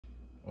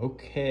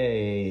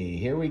Okay,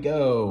 here we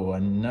go.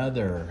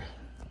 Another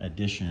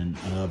edition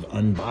of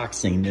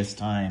unboxing. This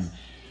time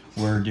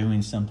we're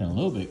doing something a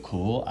little bit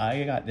cool.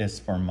 I got this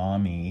for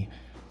Mommy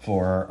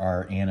for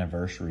our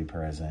anniversary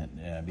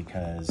present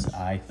because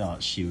I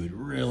thought she would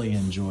really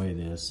enjoy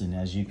this. And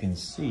as you can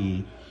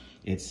see,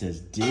 it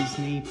says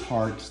Disney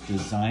Parks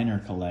Designer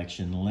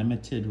Collection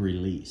Limited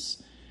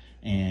Release.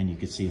 And you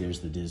can see there's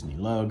the Disney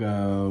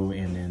logo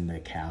and then the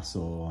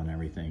castle and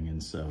everything.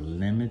 And so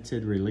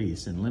limited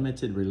release, and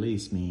limited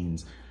release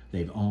means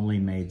they've only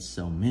made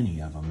so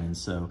many of them. And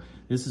so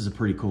this is a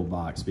pretty cool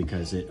box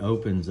because it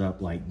opens up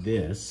like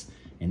this,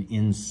 and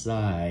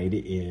inside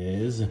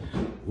is,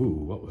 ooh,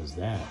 what was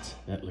that?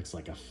 That looks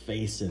like a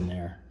face in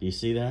there. Do you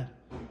see that?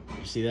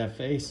 You see that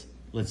face?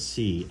 Let's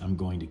see. I'm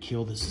going to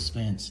kill the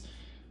suspense.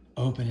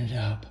 Open it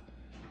up.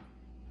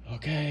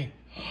 Okay.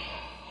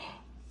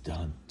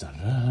 Dun, dun,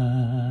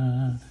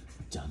 dun,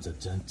 dun, dun,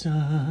 dun,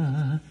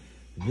 dun.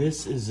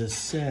 This is a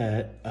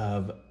set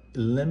of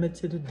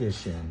limited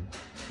edition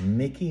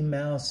Mickey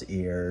Mouse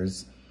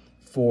ears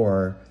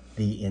for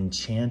the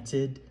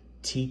Enchanted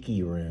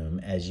Tiki room.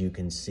 As you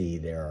can see,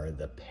 there are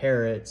the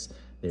parrots,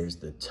 there's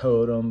the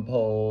totem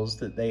poles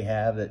that they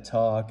have that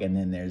talk, and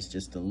then there's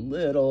just a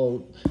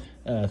little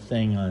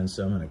thing on.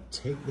 So I'm gonna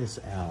take this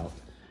out,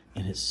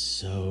 and it's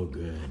so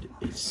good.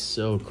 It's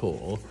so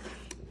cool.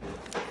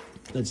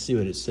 Let's see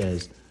what it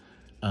says.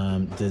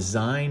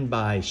 Designed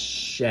by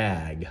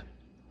Shag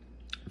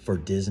for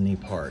Disney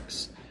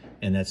Parks.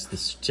 And that's the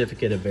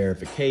certificate of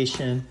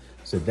verification.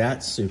 So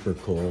that's super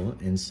cool.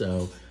 And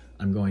so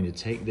I'm going to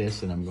take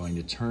this and I'm going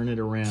to turn it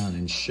around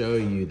and show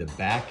you the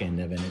back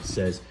end of it. And it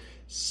says,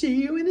 "See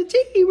you in the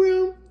Tiki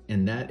room."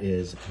 And that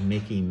is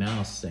Mickey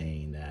Mouse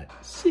saying that.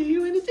 "See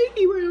you in the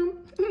Tiki room."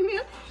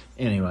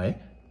 Anyway,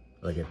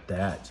 look at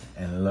that.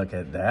 And look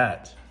at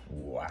that.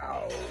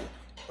 Wow.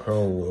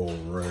 Hello,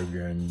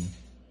 Raegan.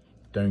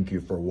 Thank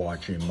you for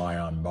watching my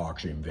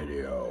unboxing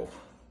video.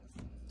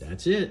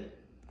 That's it.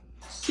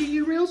 See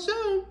you real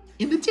soon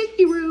in the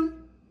Tiki room.